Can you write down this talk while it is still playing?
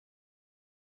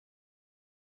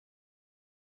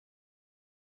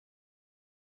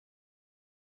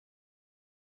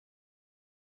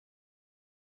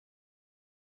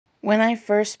When I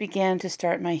first began to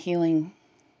start my healing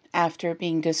after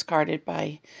being discarded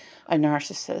by a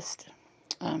narcissist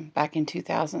back in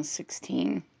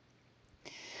 2016,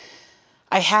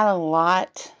 I had a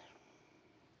lot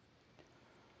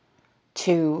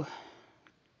to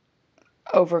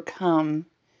overcome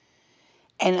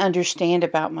and understand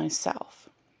about myself.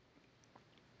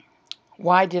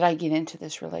 Why did I get into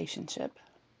this relationship?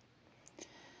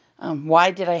 Why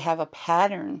did I have a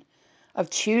pattern of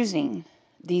choosing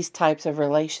these types of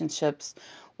relationships,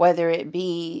 whether it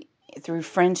be through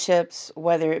friendships,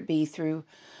 whether it be through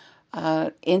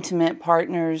intimate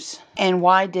partners, and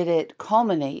why did it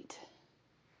culminate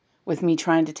with me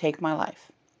trying to take my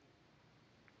life?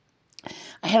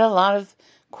 I had a lot of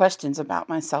questions about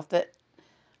myself that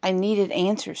I needed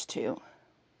answers to.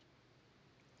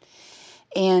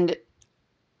 And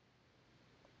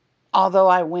although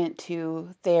I went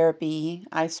to therapy,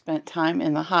 I spent time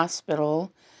in the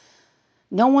hospital,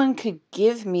 no one could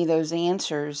give me those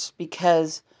answers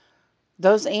because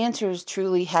those answers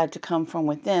truly had to come from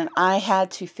within. I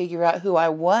had to figure out who I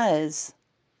was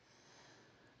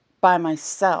by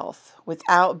myself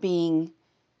without being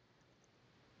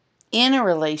in a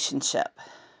relationship,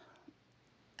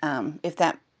 if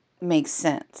that makes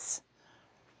sense.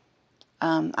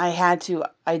 I had to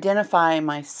identify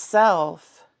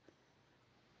myself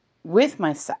with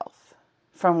myself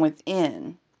from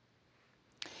within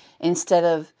instead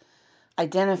of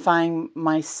identifying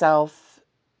myself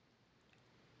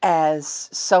as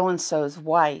so-and-so's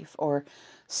wife or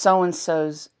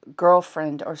so-and-so's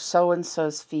girlfriend or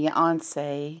so-and-so's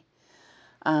fiance.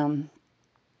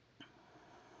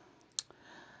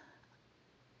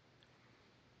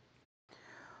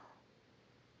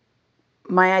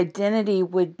 My identity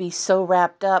would be so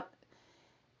wrapped up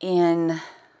in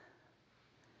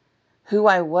who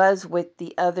I was with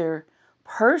the other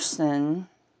person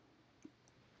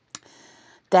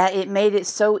that it made it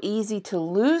so easy to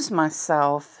lose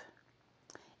myself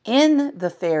in the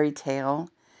fairy tale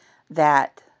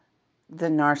that the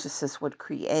narcissist would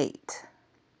create.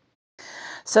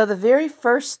 So the very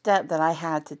first step that I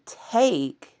had to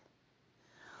take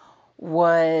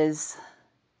was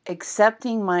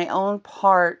accepting my own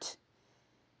part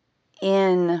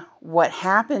in what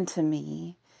happened to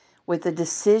me with the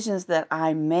decisions that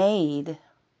I made,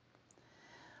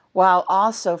 while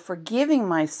also forgiving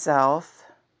myself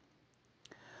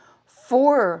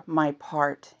for my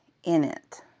part in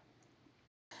it.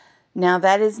 Now,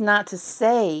 that is not to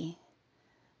say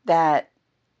that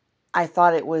I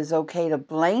thought it was okay to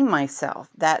blame myself.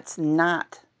 That's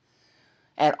not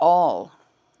at all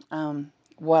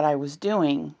what I was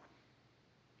doing.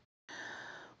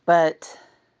 But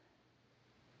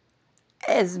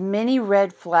as many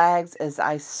red flags as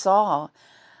I saw,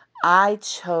 I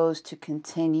chose to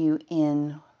continue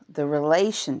in the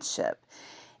relationship,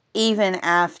 even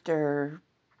after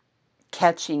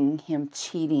catching him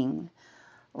cheating,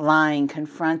 lying,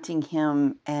 confronting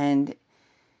him, and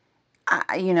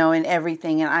and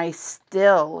everything. And I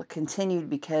still continued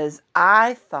because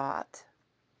I thought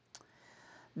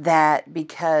that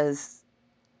because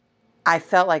I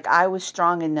felt like I was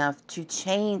strong enough to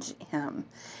change him,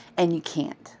 and you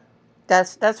can't.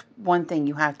 That's one thing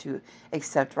you have to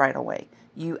accept right away.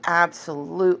 You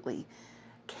absolutely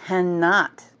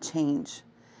cannot change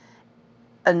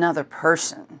another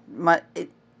person. Not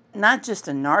just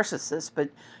a narcissist, but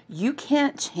you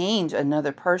can't change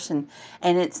another person,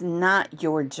 and it's not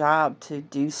your job to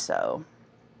do so.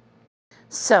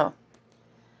 So,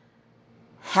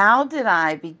 how did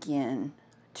I begin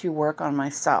to work on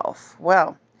myself?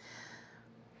 Well,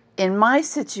 in my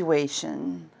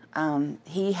situation,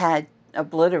 he had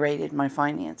obliterated my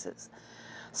finances.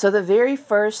 So the very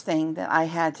first thing that I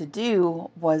had to do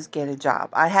was get a job.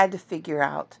 I had to figure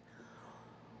out,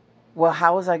 well,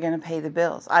 how was I going to pay the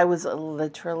bills? I was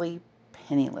literally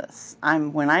penniless.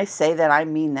 When I say that, I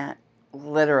mean that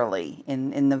literally,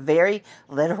 in the very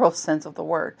literal sense of the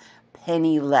word,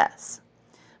 penniless.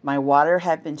 My water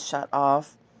had been shut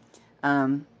off.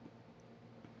 I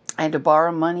had to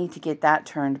borrow money to get that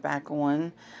turned back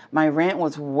on. My rent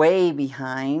was way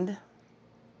behind.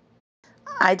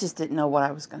 I just didn't know what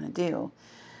I was going to do.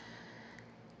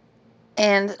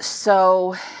 And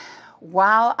so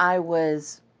while I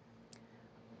was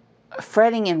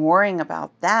fretting and worrying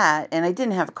about that, and I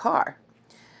didn't have a car.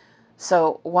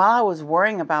 So while I was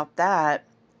worrying about that,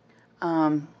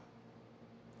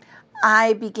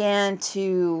 I began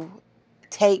to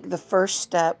take the first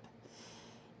step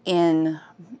in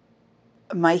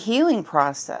my healing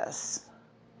process.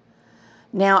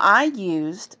 Now, I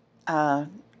used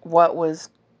what was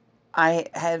I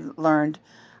had learned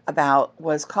about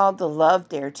was called the Love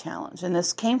Dare Challenge. And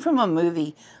this came from a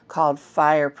movie called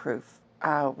Fireproof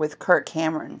with Kirk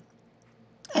Cameron.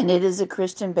 And it is a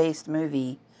Christian-based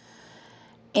movie.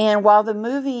 And while the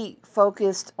movie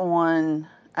focused on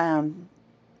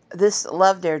this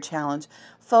Love Dare Challenge,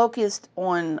 focused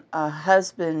on a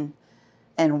husband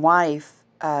and wife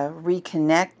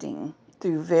reconnecting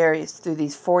through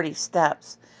these 40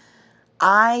 steps,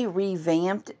 I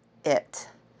revamped it.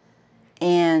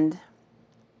 And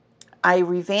I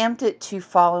revamped it to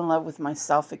fall in love with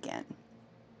myself again.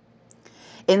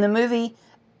 In the movie,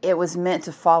 it was meant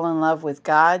to fall in love with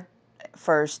God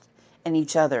first and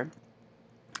each other.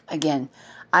 Again,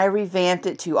 I revamped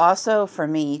it to also, for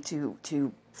me,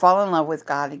 to fall in love with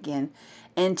God again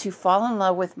and to fall in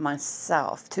love with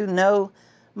myself, to know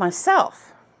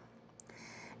myself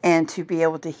and to be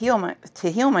able to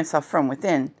heal myself from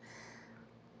within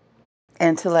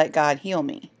and to let God heal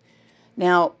me.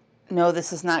 Now, no,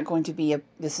 this is not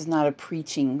a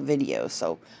preaching video,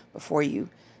 so before you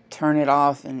turn it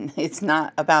off, and it's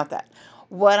not about that.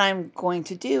 What I'm going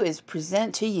to do is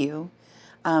present to you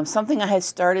something I had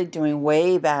started doing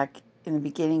way back in the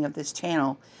beginning of this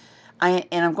channel, and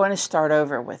I'm going to start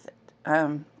over with it.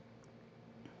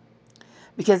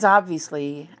 Because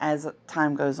obviously, as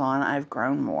time goes on, I've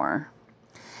grown more.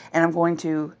 And I'm going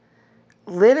to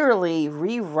literally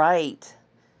rewrite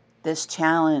this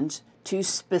challenge to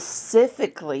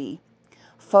specifically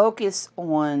focus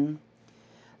on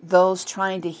those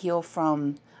trying to heal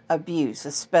from abuse,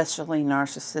 especially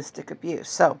narcissistic abuse.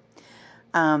 So,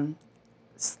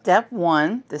 step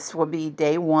one, this will be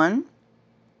day one,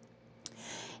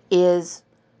 is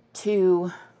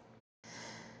to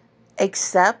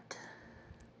accept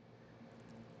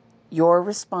your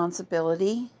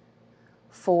responsibility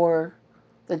for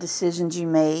the decisions you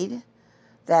made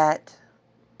that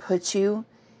put you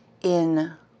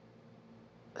in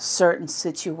certain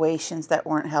situations that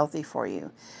weren't healthy for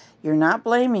you. You're not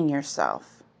blaming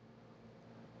yourself.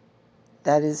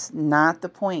 That is not the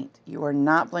point. You are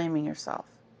not blaming yourself.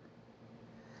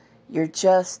 You're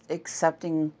just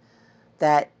accepting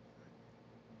that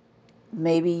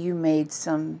maybe you made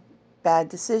some bad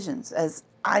decisions, as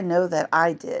I know that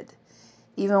I did,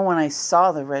 even when I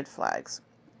saw the red flags.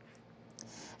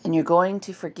 And you're going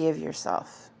to forgive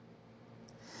yourself.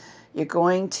 You're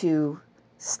going to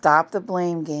stop the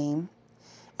blame game,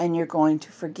 and you're going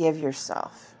to forgive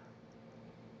yourself.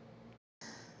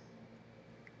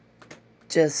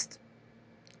 Just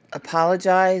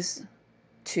apologize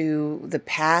to the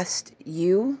past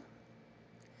you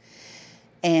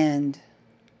and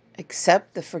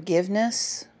accept the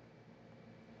forgiveness.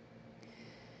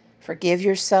 Forgive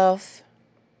yourself.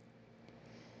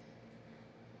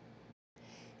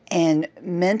 And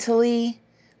mentally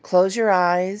close your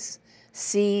eyes.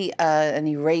 See an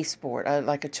erase board,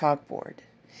 like a chalkboard.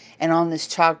 And on this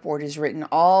chalkboard is written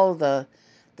all the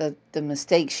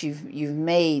mistakes you've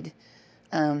made,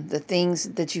 the things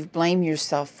that you've blamed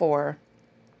yourself for,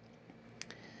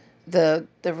 the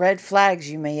red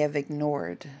flags you may have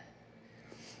ignored.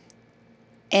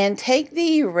 And take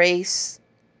the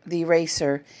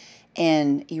eraser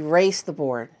and erase the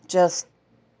board.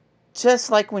 Just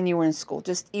like when you were in school.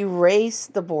 Just erase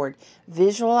the board.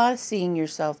 Visualize seeing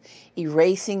yourself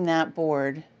erasing that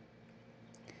board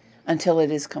until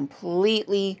it is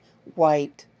completely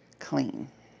wiped clean.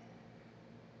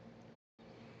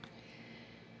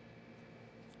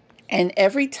 And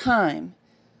every time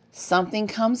something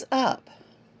comes up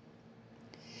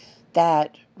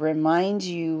that reminds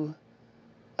you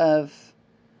of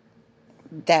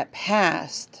that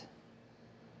past,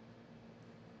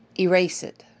 erase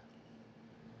it.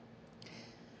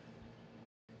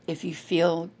 If you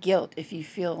feel guilt, if you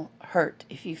feel hurt,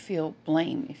 if you feel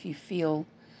blame, if you feel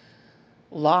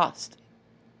lost,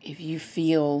 if you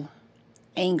feel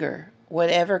anger,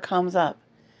 whatever comes up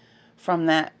from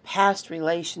that past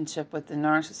relationship with the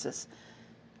narcissist,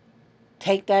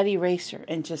 take that eraser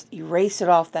and just erase it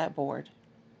off that board.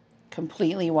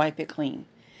 Completely wipe it clean.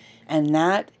 And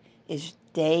that is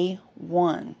day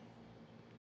one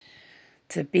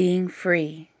to being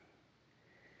free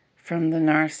from the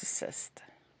narcissist.